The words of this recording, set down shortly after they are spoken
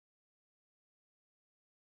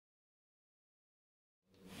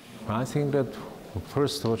I think that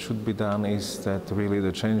first what should be done is that really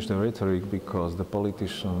to change the rhetoric, because the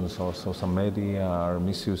politicians, also some media, are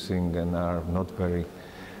misusing and are not very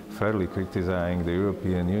fairly criticizing the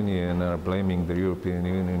European Union, are blaming the European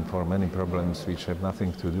Union for many problems which have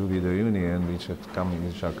nothing to do with the Union, which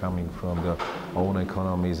are coming from their own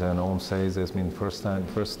economies and own sales. I mean, first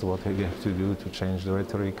what we have to do to change the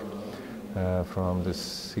rhetoric from the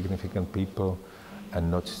significant people, and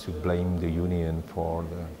not to blame the Union for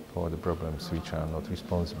the problems which are not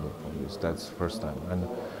responsible for this. That's the first time. And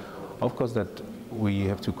of course that we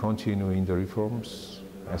have to continue in the reforms.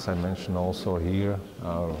 As I mentioned also here,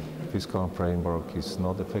 our fiscal framework is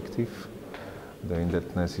not effective. The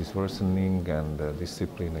indebtedness is worsening, and the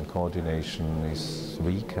discipline and coordination is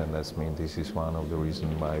weak, and this is one of the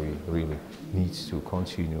reasons why we really need to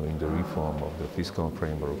continue in the reform of the fiscal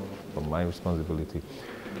framework from my responsibility,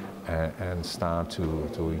 and start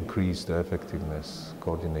to increase the effectiveness,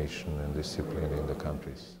 coordination and discipline in the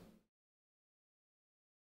countries.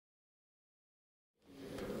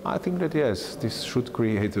 I think that yes, this should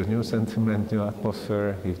create a new sentiment, new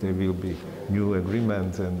atmosphere, if there will be new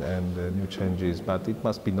agreements and new changes, but it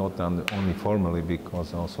must be not done only formally,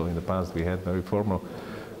 because also in the past we had very formal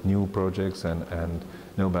new projects and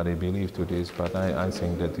nobody believed to this, but I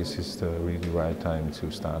think that this is the really right time to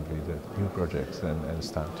start with the new projects and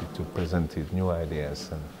start to present new ideas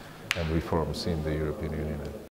and reforms in the European Union.